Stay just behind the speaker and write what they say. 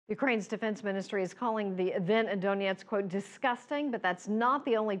Ukraine's defense ministry is calling the event in Donetsk, quote, disgusting, but that's not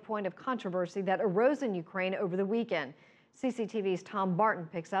the only point of controversy that arose in Ukraine over the weekend. CCTV's Tom Barton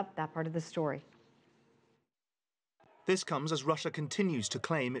picks up that part of the story. This comes as Russia continues to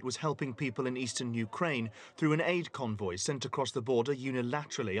claim it was helping people in eastern Ukraine through an aid convoy sent across the border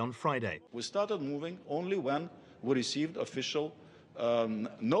unilaterally on Friday. We started moving only when we received official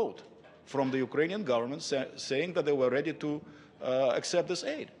note from the Ukrainian government saying that they were ready to accept this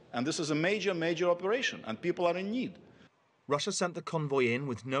aid. And this is a major operation, and people are in need. Russia sent the convoy in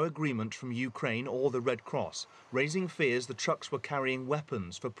with no agreement from Ukraine or the Red Cross, raising fears the trucks were carrying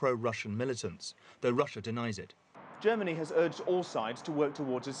weapons for pro-Russian militants, though Russia denies it. Germany has urged all sides to work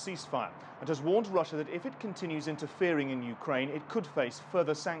towards a ceasefire and has warned Russia that if it continues interfering in Ukraine, it could face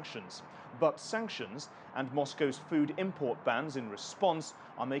further sanctions. But sanctions and Moscow's food import bans in response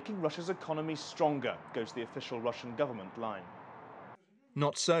are making Russia's economy stronger, goes the official Russian government line.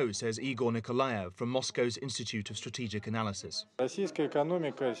 Not so, says Igor Nikolaev from Moscow's Institute of Strategic Analysis. The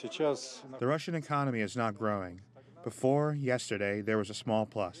Russian economy is not growing. Before, yesterday, there was a small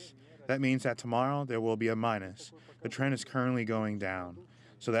plus. That means that tomorrow there will be a minus. The trend is currently going down.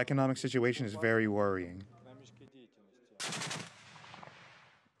 So the economic situation is very worrying.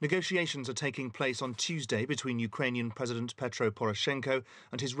 Negotiations are taking place on Tuesday between Ukrainian President Petro Poroshenko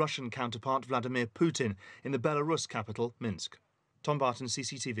and his Russian counterpart Vladimir Putin in the Belarus capital, Minsk. Tom Barton,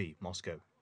 CCTV, Moscow.